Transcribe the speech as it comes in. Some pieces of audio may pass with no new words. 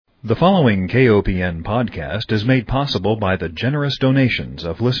The following KOPN podcast is made possible by the generous donations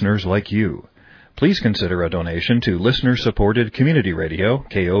of listeners like you. Please consider a donation to listener-supported community radio,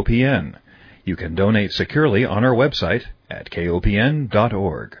 KOPN. You can donate securely on our website at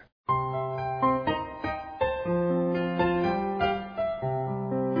kopn.org.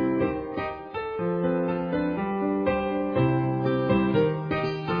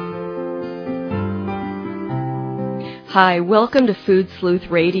 Hi, welcome to Food Sleuth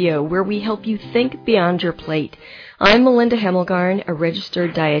Radio, where we help you think beyond your plate. I'm Melinda Hemmelgarn, a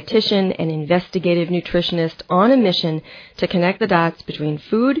registered dietitian and investigative nutritionist on a mission to connect the dots between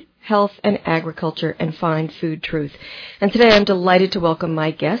food, health, and agriculture and find food truth. And today I'm delighted to welcome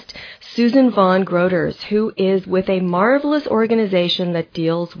my guest, Susan Von Groters, who is with a marvelous organization that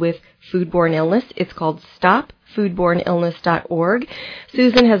deals with foodborne illness. It's called StopFoodborneIllness.org.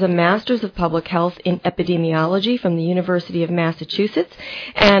 Susan has a Master's of Public Health in Epidemiology from the University of Massachusetts,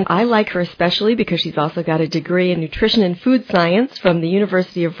 and I like her especially because she's also got a degree in Nutrition and Food Science from the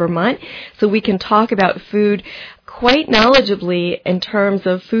University of Vermont, so we can talk about food quite knowledgeably in terms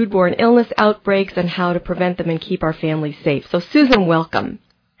of foodborne illness outbreaks and how to prevent them and keep our families safe. So Susan, welcome.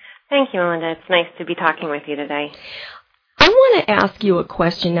 Thank you, Melinda. It's nice to be talking with you today. I want to ask you a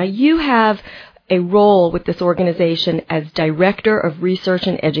question. Now, you have a role with this organization as Director of Research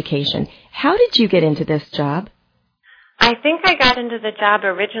and Education. How did you get into this job? I think I got into the job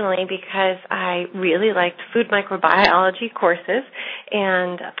originally because I really liked food microbiology courses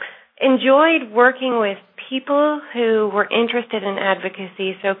and enjoyed working with people who were interested in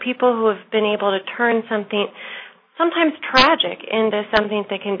advocacy, so people who have been able to turn something sometimes tragic into something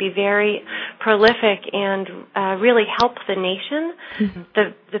that can be very prolific and really help the nation. Mm-hmm.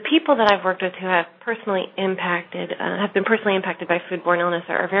 The people that I've worked with who have been personally impacted by foodborne illness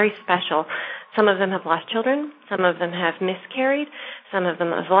are very special. Some of them have lost children, some of them have miscarried, some of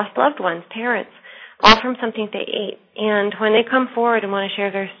them have lost loved ones, parents, all from something they ate. And when they come forward and want to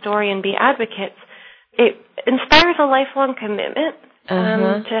share their story and be advocates, it inspires a lifelong commitment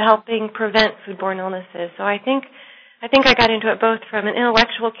to helping prevent foodborne illnesses. So I think I got into it both from an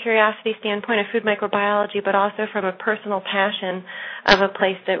intellectual curiosity standpoint of food microbiology, but also from a personal passion of a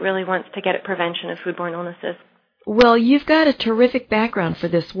place that really wants to get at prevention of foodborne illnesses. Well, you've got a terrific background for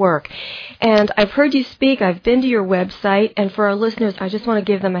this work, and I've heard you speak. I've been to your website, and for our listeners, I just want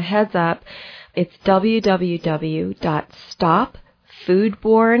to give them a heads up. It's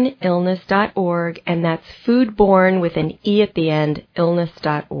www.stopfoodborneillness.org, and that's foodborne with an E at the end,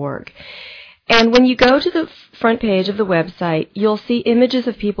 illness.org. And when you go to the front page of the website, you'll see images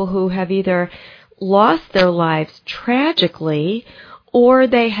of people who have either lost their lives tragically or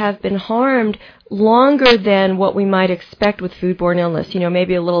they have been harmed longer than what we might expect with foodborne illness. You know,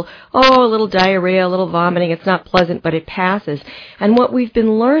 maybe a little diarrhea, a little vomiting. It's not pleasant, but it passes. And what we've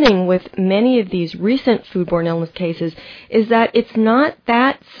been learning with many of these recent foodborne illness cases is that it's not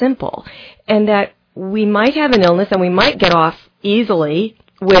that simple, and that we might have an illness and we might get off easily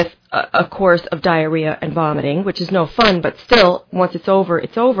with a course of diarrhea and vomiting, which is no fun, but still, once it's over,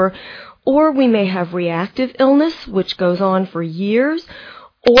 it's over. Or we may have reactive illness, which goes on for years,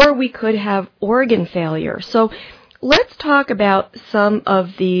 or we could have organ failure. So let's talk about some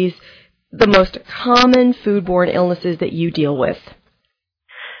of the most common foodborne illnesses that you deal with.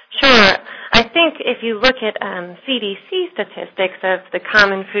 Sure. I think if you look at CDC statistics of the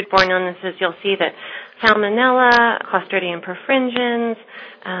common foodborne illnesses, you'll see that Salmonella, Clostridium perfringens,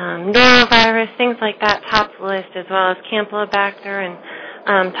 norovirus, things like that top the list, as well as Campylobacter and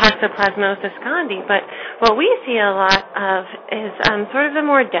Toxoplasmosis gondii. But what we see a lot of is sort of the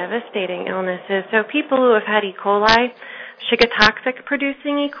more devastating illnesses. So people who have had E. coli, Shiga-toxic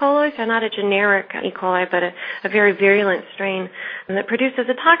producing E. coli, so not a generic E. coli, but a very virulent strain that produces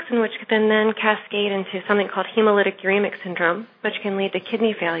a toxin which can then cascade into something called hemolytic uremic syndrome, which can lead to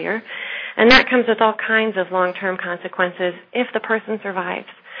kidney failure. And that comes with all kinds of long-term consequences if the person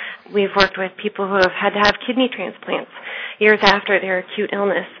survives. We've worked with people who have had to have kidney transplants years after their acute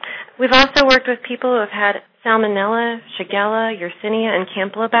illness. We've also worked with people who have had Salmonella, Shigella, Yersinia, and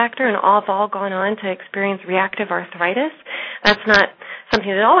Campylobacter, and all have all gone on to experience reactive arthritis. That's not something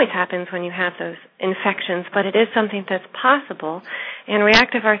that always happens when you have those infections, but it is something that's possible. And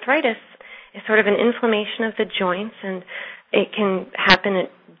reactive arthritis is sort of an inflammation of the joints, and it can happen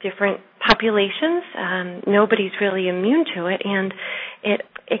at different populations. Nobody's really immune to it, and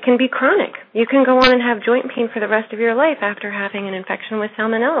it can be chronic. You can go on and have joint pain for the rest of your life after having an infection with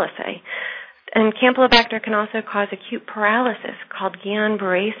Salmonella, say. And Campylobacter can also cause acute paralysis called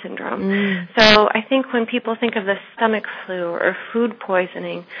Guillain-Barré syndrome. So I think when people think of the stomach flu or food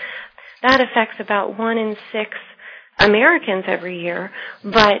poisoning, that affects about 1 in 6 Americans every year,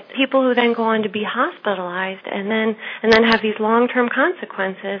 but people who then go on to be hospitalized and then have these long-term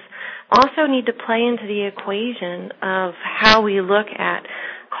consequences also need to play into the equation of how we look at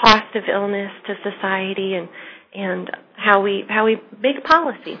cost of illness to society and how we make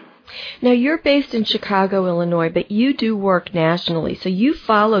policy. Now, you're based in Chicago, Illinois, but you do work nationally, so you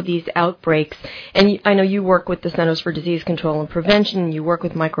follow these outbreaks, and I know you work with the Centers for Disease Control and Prevention, you work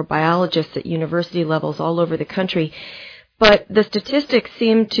with microbiologists at university levels all over the country, but the statistics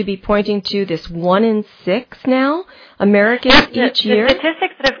seem to be pointing to this 1 in 6 now, Americans each year. The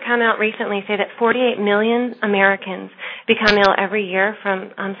statistics that have come out recently say that 48 million Americans become ill every year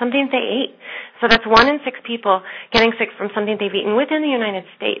from something they ate. So that's 1 in 6 people getting sick from something they've eaten within the United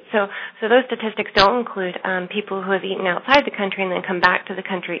States. So those statistics don't include people who have eaten outside the country and then come back to the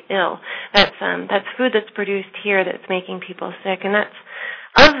country ill. That's food that's produced here that's making people sick, and that's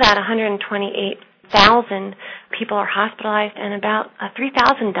of that 128,000 people are hospitalized and about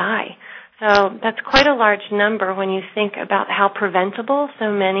 3,000 die. So that's quite a large number when you think about how preventable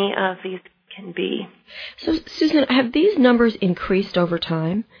so many of these can be. So, Susan, have these numbers increased over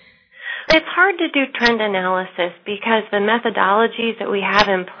time? It's hard to do trend analysis because the methodologies that we have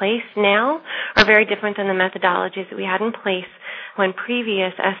in place now are very different than the methodologies that we had in place when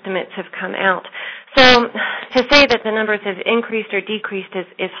previous estimates have come out. So to say that the numbers have increased or decreased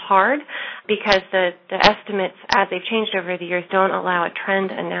is hard because the estimates, as they've changed over the years, don't allow a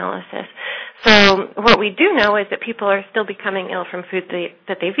trend analysis. So what we do know is that people are still becoming ill from food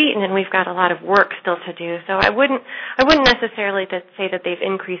that they've eaten, and we've got a lot of work still to do. So I wouldn't necessarily say that they've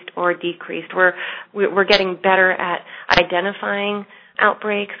increased or decreased. We're getting better at identifying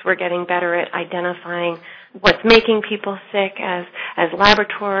outbreaks. We're getting better at identifying what's making people sick as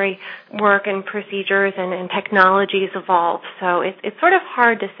laboratory work and procedures and technologies evolve. So it's sort of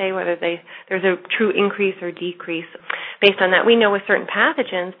hard to say whether there's a true increase or decrease based on that. We know with certain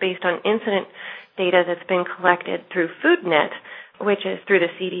pathogens, based on incident data that's been collected through FoodNet, which is through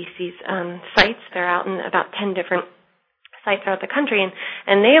the CDC's sites. They're out in about 10 different sites throughout the country,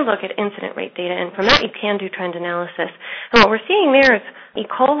 and they look at incident rate data, and from that you can do trend analysis. And what we're seeing there is E.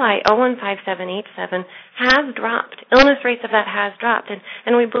 coli 015787 has dropped. Illness rates of that has dropped,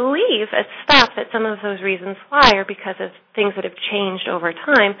 and we believe at STOP that some of those reasons why are because of things that have changed over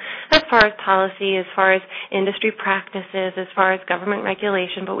time as far as policy, as far as industry practices, as far as government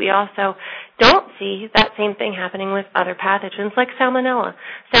regulation, but we also don't see that same thing happening with other pathogens like Salmonella.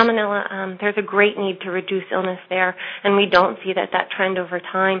 Salmonella, there's a great need to reduce illness there, and we don't see that trend over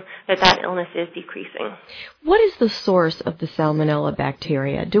time, that illness is decreasing. What is the source of the Salmonella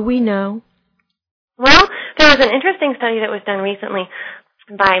bacteria? Do we know? Well, there was an interesting study that was done recently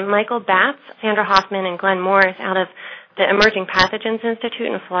by Michael Batts, Sandra Hoffman, and Glenn Morris out of the Emerging Pathogens Institute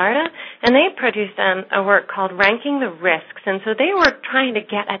in Florida, and they produced a work called Ranking the Risks. And so they were trying to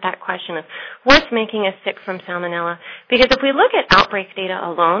get at that question of what's making us sick from Salmonella. Because if we look at outbreak data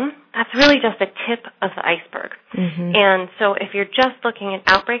alone, that's really just the tip of the iceberg. Mm-hmm. And so if you're just looking at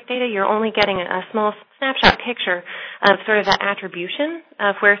outbreak data, you're only getting a small snapshot picture of sort of that attribution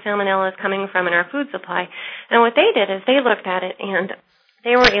of where Salmonella is coming from in our food supply. And what they did is they looked at it and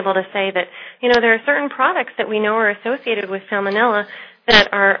they were able to say that, there are certain products that we know are associated with Salmonella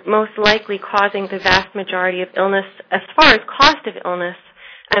that are most likely causing the vast majority of illness as far as cost of illness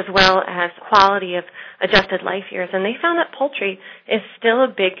as well as quality of adjusted life years. And they found that poultry is still a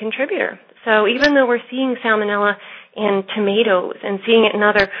big contributor. So even though we're seeing Salmonella in tomatoes and seeing it in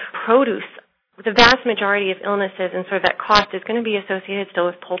other produce, the vast majority of illnesses and sort of that cost is going to be associated still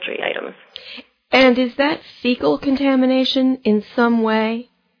with poultry items. And is that fecal contamination in some way?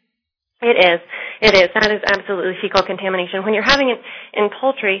 It is. That is absolutely fecal contamination. When you're having it in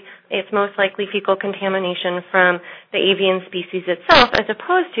poultry, it's most likely fecal contamination from the avian species itself, as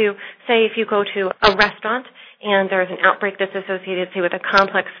opposed to, say, if you go to a restaurant and there's an outbreak that's associated, say, with a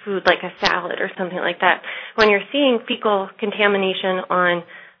complex food like a salad or something like that. When you're seeing fecal contamination on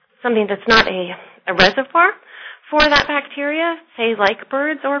something that's not a reservoir for that bacteria, say like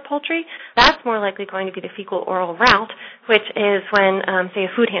birds or poultry, that's more likely going to be the fecal-oral route, which is when, say,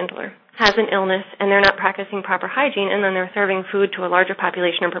 a food handler has an illness and they're not practicing proper hygiene and then they're serving food to a larger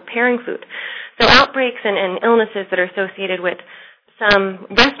population and preparing food. So outbreaks and illnesses that are associated with some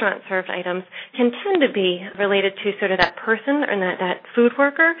restaurant-served items can tend to be related to sort of that person and that food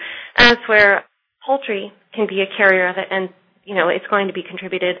worker, as where poultry can be a carrier of it and, it's going to be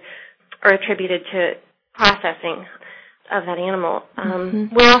contributed or attributed to processing of that animal.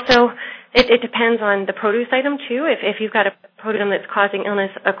 We're also, it depends on the produce item too. If you've got a produce item that's causing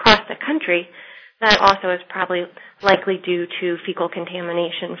illness across the country, that also is probably likely due to fecal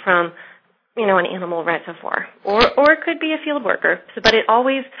contamination from an animal reservoir, or it could be a field worker. So, but it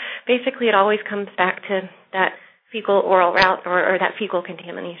always comes back to that fecal-oral route or that fecal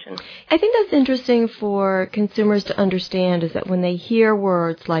contamination. I think that's interesting for consumers to understand, is that when they hear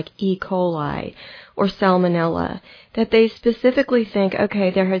words like E. coli or salmonella, that they specifically think,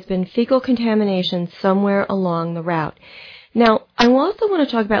 okay, there has been fecal contamination somewhere along the route. Now, I also want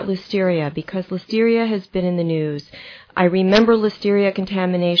to talk about listeria, because listeria has been in the news. I remember listeria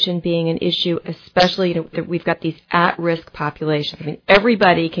contamination being an issue, especially that we've got these at-risk populations. I mean,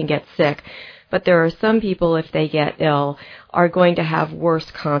 everybody can get sick, but there are some people, if they get ill, are going to have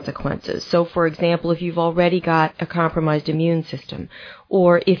worse consequences. So, for example, if you've already got a compromised immune system,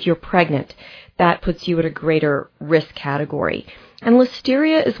 or if you're pregnant, that puts you at a greater risk category. And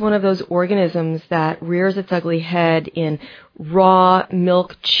listeria is one of those organisms that rears its ugly head in raw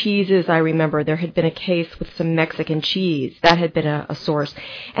milk cheeses. I remember there had been a case with some Mexican cheese. That had been a source.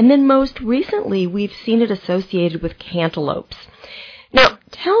 And then most recently, we've seen it associated with cantaloupes. Now,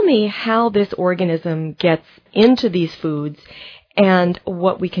 tell me how this organism gets into these foods and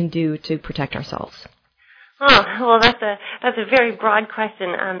what we can do to protect ourselves. Oh, well, that's a very broad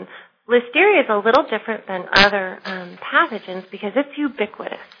question. Listeria is a little different than other pathogens because it's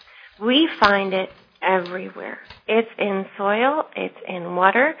ubiquitous. We find it everywhere. It's in soil. It's in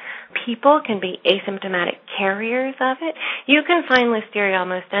water. People can be asymptomatic carriers of it. You can find listeria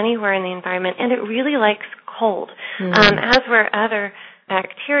almost anywhere in the environment, and it really likes cold. As where other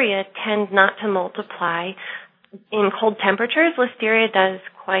bacteria tend not to multiply in cold temperatures, listeria does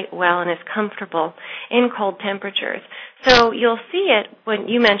quite well and is comfortable in cold temperatures. So you'll see it when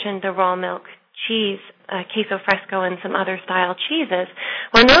you mentioned the raw milk cheese, queso fresco and some other style cheeses.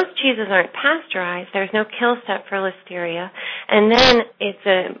 When those cheeses aren't pasteurized, there's no kill step for listeria, and then it's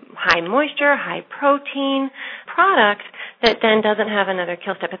a high moisture, high protein product that then doesn't have another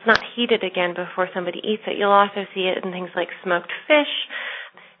kill step. It's not heated again before somebody eats it. You'll also see it in things like smoked fish,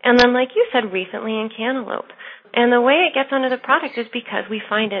 and then, like you said, recently in cantaloupe. And the way it gets onto the product is because we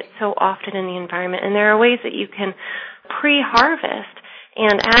find it so often in the environment, and there are ways that you can pre-harvest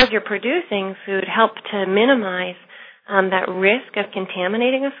and as you're producing food, help to minimize that risk of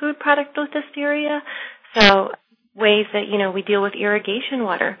contaminating a food product with listeria. So ways that, we deal with irrigation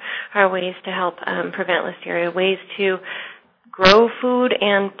water are ways to help prevent listeria, ways to grow food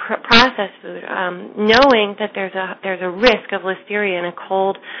and process food, knowing that there's a risk of listeria in a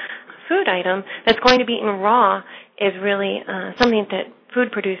cold food item that's going to be eaten raw is really something that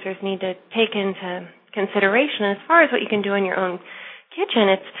food producers need to take into consideration. As far as what you can do in your own kitchen,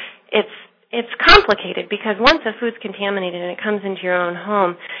 it's complicated because once a food's contaminated and it comes into your own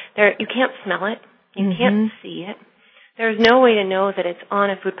home, you can't smell it, you can't see it. There's no way to know that it's on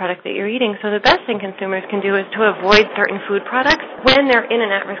a food product that you're eating. So the best thing consumers can do is to avoid certain food products when they're in an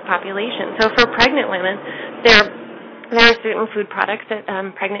at-risk population. So for pregnant women, there are certain food products that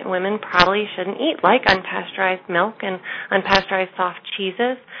pregnant women probably shouldn't eat, like unpasteurized milk and unpasteurized soft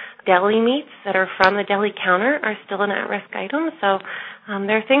cheeses. Deli meats that are from the deli counter are still an at-risk item. So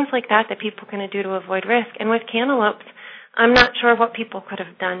there are things like that people can do to avoid risk. And with cantaloupes, I'm not sure what people could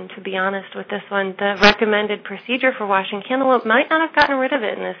have done, to be honest, with this one. The recommended procedure for washing cantaloupe might not have gotten rid of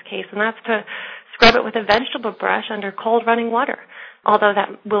it in this case, and that's to scrub it with a vegetable brush under cold running water. Although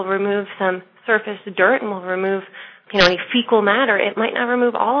that will remove some surface dirt and will remove any fecal matter, it might not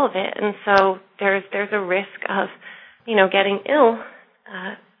remove all of it. And so there's a risk of, getting ill,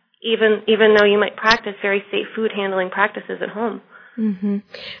 even though you might practice very safe food handling practices at home. Mm-hmm.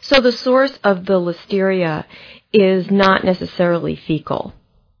 So the source of the listeria is not necessarily fecal.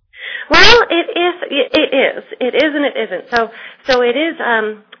 Well, it is, and it isn't. So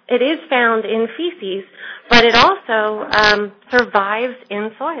it is found in feces, but it also survives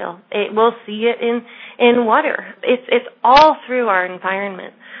in soil. We'll see it in water. It's all through our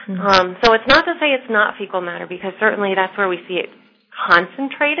environment. Mm-hmm. So it's not to say it's not fecal matter, because certainly that's where we see it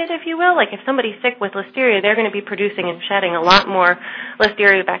concentrated, if you will. Like if somebody's sick with listeria, they're going to be producing and shedding a lot more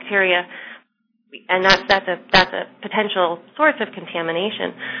listeria bacteria, and that's a potential source of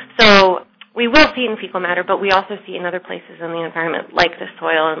contamination. So we will see it in fecal matter, but we also see it in other places in the environment, like the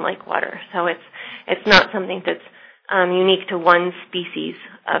soil and like water. So it's not something that's unique to one species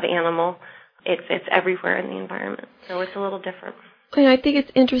of animal. It's everywhere in the environment. So it's a little different. And I think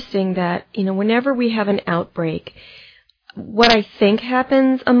it's interesting that, whenever we have an outbreak, what I think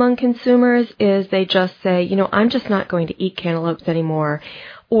happens among consumers is they just say, I'm just not going to eat cantaloupes anymore.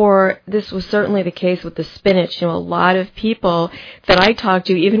 Or this was certainly the case with the spinach. A lot of people that I talk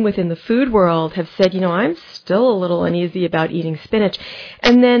to, even within the food world, have said, I'm still a little uneasy about eating spinach.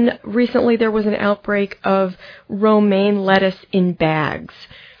 And then recently there was an outbreak of romaine lettuce in bags.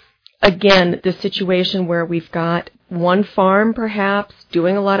 again, the situation where we've got one farm perhaps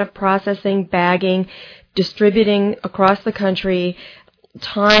doing a lot of processing, bagging, distributing across the country,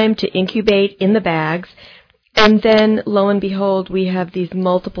 time to incubate in the bags, and then, lo and behold, we have these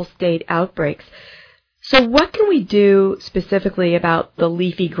multiple state outbreaks. So what can we do specifically about the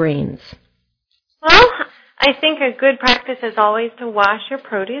leafy greens? Well, I think a good practice is always to wash your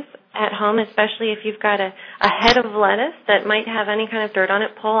produce at home, especially if you've got a head of lettuce that might have any kind of dirt on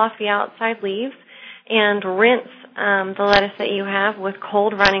it. Pull off the outside leaves and rinse the lettuce that you have with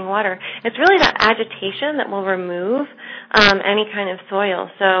cold running water. It's really that agitation that will remove any kind of soil.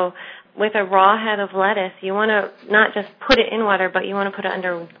 So with a raw head of lettuce, you want to not just put it in water, but you want to put it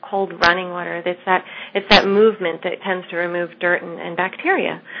under cold running water. It's that movement that tends to remove dirt and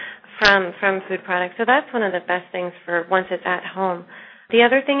bacteria from food products. So that's one of the best things for once it's at home. The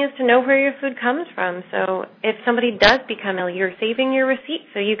other thing is to know where your food comes from. So if somebody does become ill, you're saving your receipt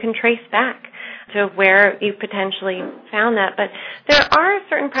so you can trace back to where you potentially found that. But there are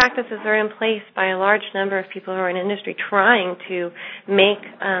certain practices that are in place by a large number of people who are in industry trying to make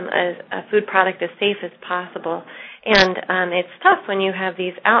a food product as safe as possible. And it's tough when you have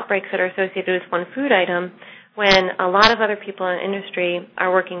these outbreaks that are associated with one food item when a lot of other people in industry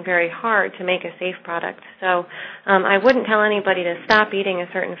are working very hard to make a safe product. So I wouldn't tell anybody to stop eating a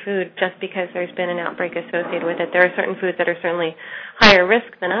certain food just because there's been an outbreak associated with it. There are certain foods that are certainly higher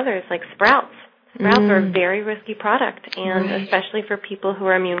risk than others, like sprouts. Sprouts are a very risky product, and especially for people who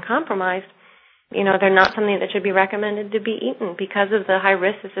are immune compromised, they're not something that should be recommended to be eaten because of the high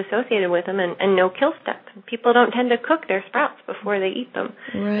risk that's associated with them and no kill step. People don't tend to cook their sprouts before they eat them.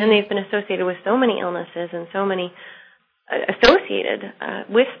 Right. And they've been associated with so many illnesses and so many associated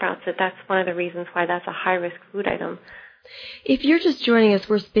with sprouts that's one of the reasons why that's a high-risk food item. If you're just joining us,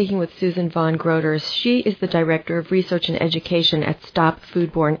 we're speaking with Susan Von Groters. She is the Director of Research and Education at Stop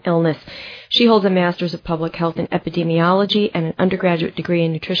Foodborne Illness. She holds a Master's of Public Health in Epidemiology and an undergraduate degree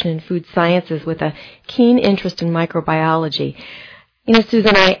in Nutrition and Food Sciences with a keen interest in microbiology.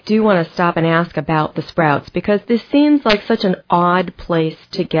 Susan, I do want to stop and ask about the sprouts because this seems like such an odd place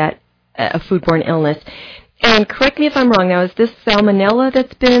to get a foodborne illness. And correct me if I'm wrong now, is this salmonella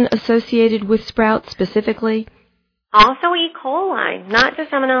that's been associated with sprouts specifically? Also E. coli, not just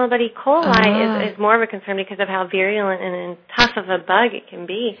salmonella, but E. coli is more of a concern because of how virulent and tough of a bug it can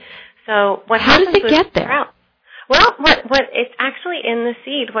be. So how does it get there? Sprouts? Well, what it's actually in the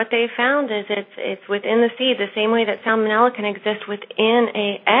seed. What they found is it's within the seed, the same way that salmonella can exist within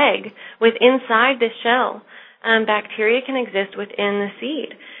an egg, inside the shell. Bacteria can exist within the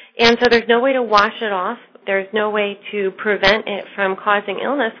seed, and so there's no way to wash it off. There's no way to prevent it from causing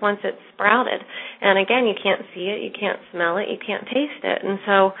illness once it's sprouted. And again, you can't see it, you can't smell it, you can't taste it. And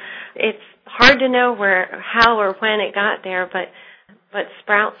so it's hard to know how or when it got there, but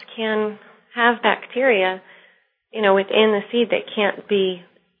sprouts can have bacteria, within the seed that can't be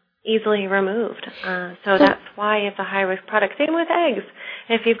easily removed. So that's why it's a high-risk product. Same with eggs.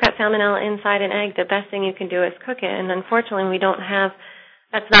 If you've got salmonella inside an egg, the best thing you can do is cook it. And unfortunately,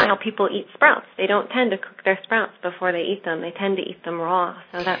 that's not how people eat sprouts. They don't tend to cook their sprouts before they eat them. They tend to eat them raw.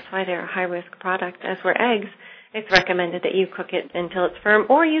 So that's why they're a high-risk product. As for eggs, it's recommended that you cook it until it's firm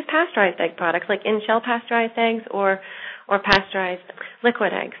or use pasteurized egg products like in-shell pasteurized eggs or pasteurized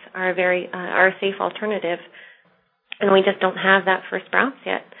liquid eggs are a safe alternative. And we just don't have that for sprouts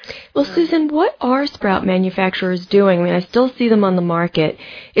yet. Well, Susan, what are sprout manufacturers doing? I mean, I still see them on the market.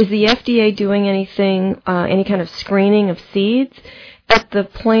 Is the FDA doing anything, any kind of screening of seeds at the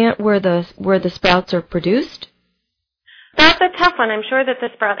plant where the sprouts are produced? That's a tough one. I'm sure that the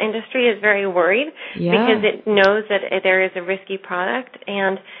sprout industry is very worried because it knows that there is a risky product,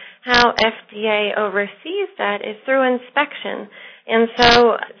 and how FDA oversees that is through inspection. And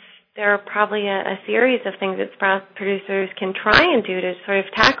so there are probably a series of things that sprout producers can try and do to sort of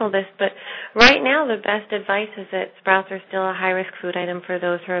tackle this, but right now the best advice is that sprouts are still a high-risk food item for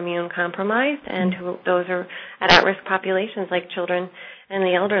those who are immune compromised and those are at-risk populations like children and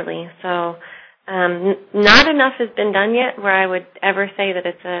the elderly. So not enough has been done yet where I would ever say that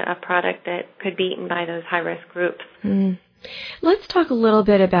it's a product that could be eaten by those high-risk groups. Mm. Let's talk a little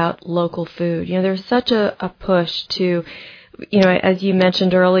bit about local food. There's such a push to, as you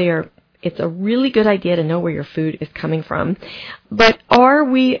mentioned earlier, it's a really good idea to know where your food is coming from. But are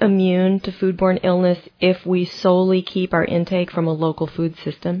we immune to foodborne illness if we solely keep our intake from a local food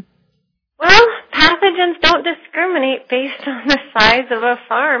system? Well, pathogens don't discriminate based on the size of a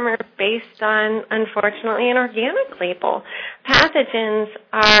farm or based on, unfortunately, an organic label. Pathogens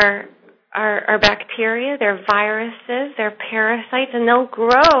are bacteria, they're viruses, they're parasites, and they'll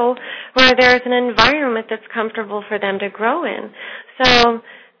grow where there's an environment that's comfortable for them to grow in. So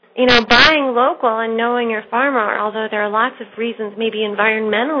buying local and knowing your farmer, although there are lots of reasons maybe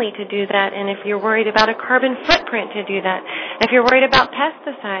environmentally to do that, and if you're worried about a carbon footprint to do that, if you're worried about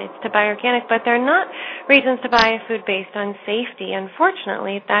pesticides to buy organic, but they're not reasons to buy a food based on safety.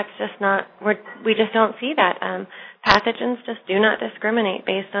 Unfortunately, that's just not, we just don't see that. Pathogens just do not discriminate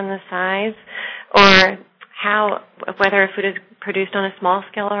based on the size or whether a food is produced on a small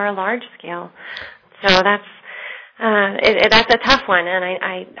scale or a large scale. So that's a tough one, and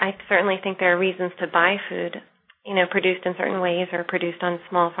I certainly think there are reasons to buy food, produced in certain ways or produced on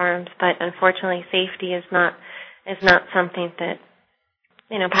small farms. But unfortunately, safety is not something that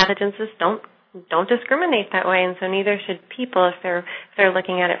pathogens just don't discriminate that way, and so neither should people if they're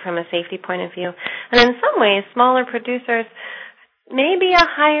looking at it from a safety point of view. And in some ways, smaller producers may be a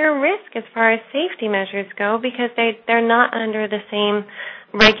higher risk as far as safety measures go because they're not under the same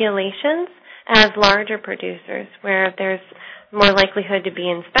regulations as larger producers, where there's more likelihood to be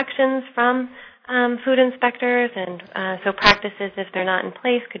inspections from food inspectors, and so practices, if they're not in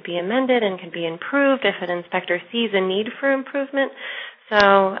place, could be amended and could be improved if an inspector sees a need for improvement.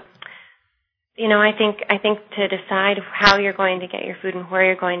 So, I think to decide how you're going to get your food and where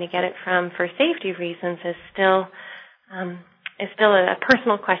you're going to get it from for safety reasons is still a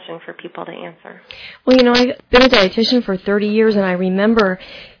personal question for people to answer. Well, I've been a dietitian for 30 years, and I remember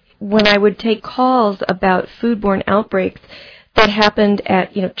when I would take calls about foodborne outbreaks that happened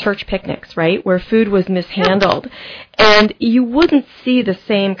at, church picnics, right, where food was mishandled. And you wouldn't see the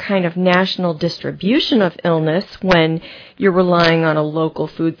same kind of national distribution of illness when you're relying on a local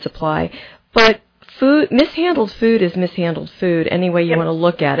food supply. But mishandled food is mishandled food any way you want to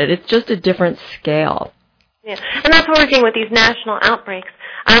look at it. It's just a different scale. Yeah, and that's what we're seeing with these national outbreaks.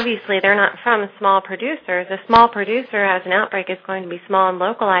 Obviously, they're not from small producers. A small producer has an outbreak, it's going to be small and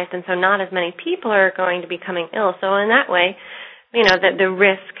localized, and so not as many people are going to be becoming ill. So in that way, the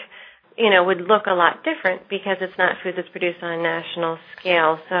risk, would look a lot different because it's not food that's produced on a national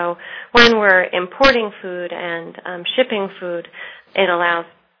scale. So when we're importing food and shipping food, it allows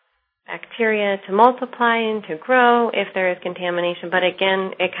bacteria to multiply and to grow if there is contamination. But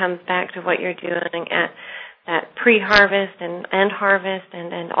again, it comes back to what you're doing at pre-harvest and harvest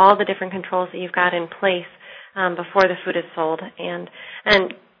and all the different controls that you've got in place before the food is sold. And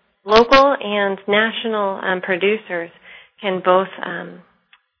local and national producers can both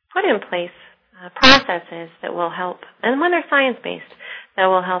put in place processes that will help, and when they're science-based, that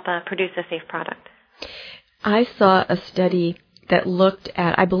will help produce a safe product. I saw a study that looked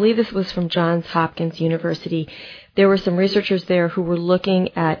at, I believe this was from Johns Hopkins University. There were some researchers there who were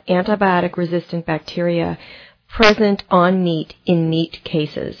looking at antibiotic-resistant bacteria present on meat in meat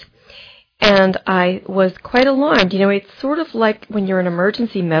cases. And I was quite alarmed. It's sort of like when you're an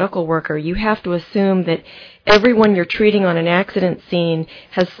emergency medical worker, you have to assume that everyone you're treating on an accident scene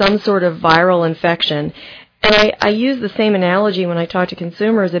has some sort of viral infection. And I use the same analogy when I talk to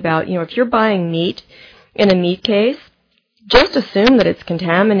consumers about, if you're buying meat in a meat case, just assume that it's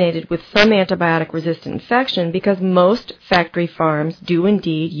contaminated with some antibiotic-resistant infection because most factory farms do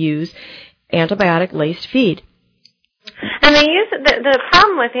indeed use antibiotic-laced feed. And they use the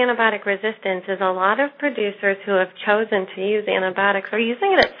problem with antibiotic resistance is a lot of producers who have chosen to use antibiotics are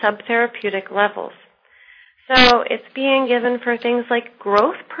using it at subtherapeutic levels. So it's being given for things like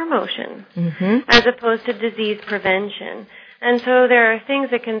growth promotion as opposed to disease prevention. And so there are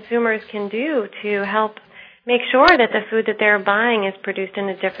things that consumers can do to help make sure that the food that they're buying is produced in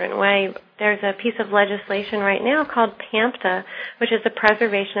a different way. There's a piece of legislation right now called PAMTA, which is the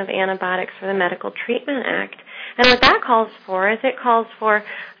Preservation of Antibiotics for the Medical Treatment Act. And what that calls for is it calls for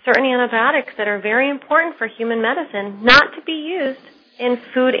certain antibiotics that are very important for human medicine not to be used in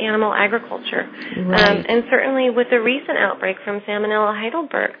food animal agriculture. Right. And certainly with the recent outbreak from Salmonella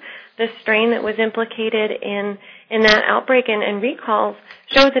Heidelberg, the strain that was implicated in that outbreak and recalls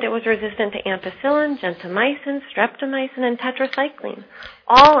showed that it was resistant to ampicillin, gentamicin, streptomycin, and tetracycline,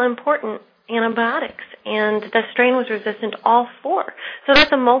 all important antibiotics, and the strain was resistant to all four. So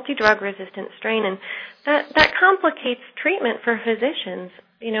that's a multi-drug resistant strain, and that complicates treatment for physicians.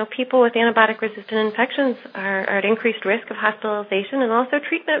 People with antibiotic-resistant infections are at increased risk of hospitalization and also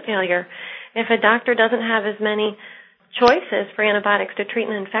treatment failure. If a doctor doesn't have as many choices for antibiotics to treat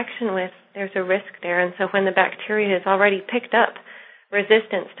an infection with, there's a risk there. And so when the bacteria has already picked up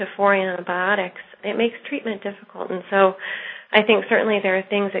resistance to 4 antibiotics, it makes treatment difficult. And so I think certainly there are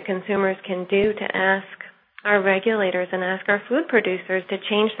things that consumers can do to ask our regulators and ask our food producers to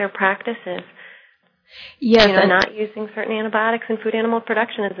change their practices. Yes, not using certain antibiotics in food animal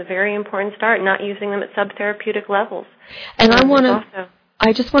production is a very important start, not using them at subtherapeutic levels. And I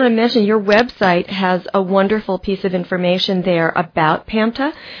I just want to mention your website has a wonderful piece of information there about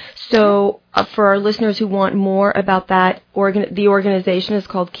PAMTA. So for our listeners who want more about that, the organization is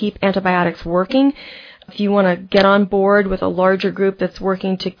called Keep Antibiotics Working. If you want to get on board with a larger group that's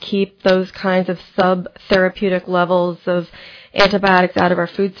working to keep those kinds of sub-therapeutic levels of antibiotics out of our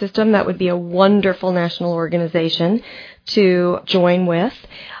food system, that would be a wonderful national organization to join with.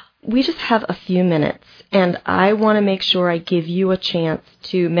 We just have a few minutes, and I want to make sure I give you a chance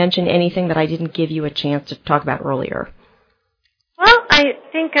to mention anything that I didn't give you a chance to talk about earlier. Well, I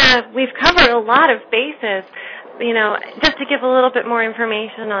think we've covered a lot of bases. You know, just to give a little bit more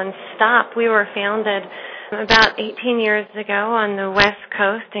information on STOP, we were founded about 18 years ago on the West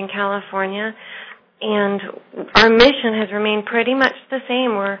Coast in California, and our mission has remained pretty much the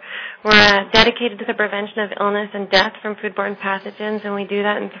same. We're dedicated to the prevention of illness and death from foodborne pathogens, and we do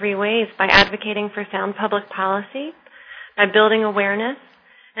that in 3 ways: by advocating for sound public policy, by building awareness,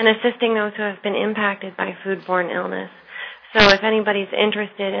 and assisting those who have been impacted by foodborne illness. So if anybody's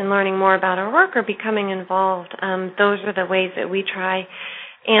interested in learning more about our work or becoming involved, those are the ways that we try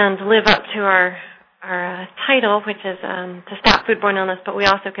and live up to our title, which is to stop foodborne illness, but we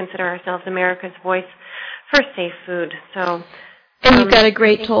also consider ourselves America's voice for safe food. So, and you've got a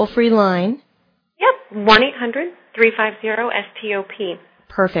great toll-free line. Yep, 1-800-350-STOP.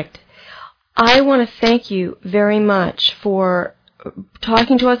 Perfect. I want to thank you very much for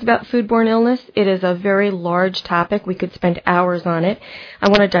talking to us about foodborne illness. It is a very large topic. We could spend hours on it. I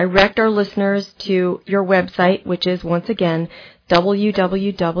want to direct our listeners to your website, which is, once again,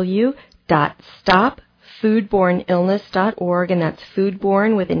 www.stopfoodborneillness.org, and that's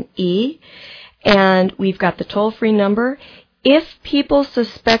foodborne with an E. And we've got the toll-free number. If people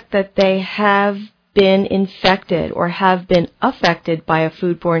suspect that they have been infected or have been affected by a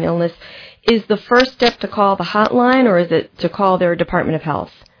foodborne illness, is the first step to call the hotline, or is it to call their Department of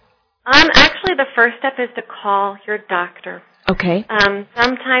Health? Actually, the first step is to call your doctor. Okay.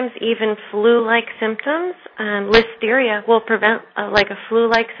 Sometimes even flu-like symptoms, listeria will prevent like a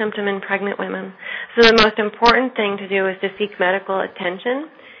flu-like symptom in pregnant women. So the most important thing to do is to seek medical attention.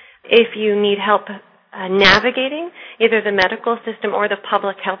 If you need help navigating either the medical system or the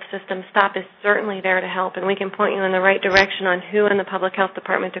public health system, STOP is certainly there to help, and we can point you in the right direction on who in the public health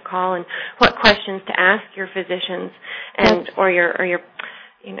department to call and what questions to ask your physicians and or your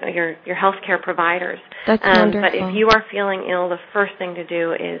healthcare providers. That's wonderful. But if you are feeling ill, the first thing to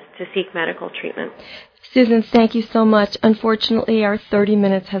do is to seek medical treatment. Susan, thank you so much. Unfortunately, our 30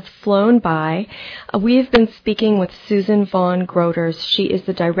 minutes has flown by. We have been speaking with Susan Vaughn Groters. She is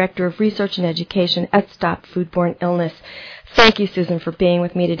the Director of Research and Education at Stop Foodborne Illness. Thank you, Susan, for being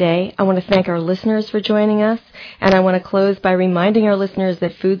with me today. I want to thank our listeners for joining us, and I want to close by reminding our listeners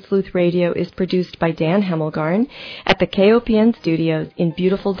that Food Sleuth Radio is produced by Dan Hemmelgarn at the KOPN studios in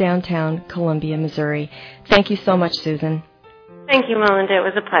beautiful downtown Columbia, Missouri. Thank you so much, Susan. Thank you, Melinda. It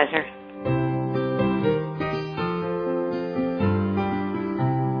was a pleasure.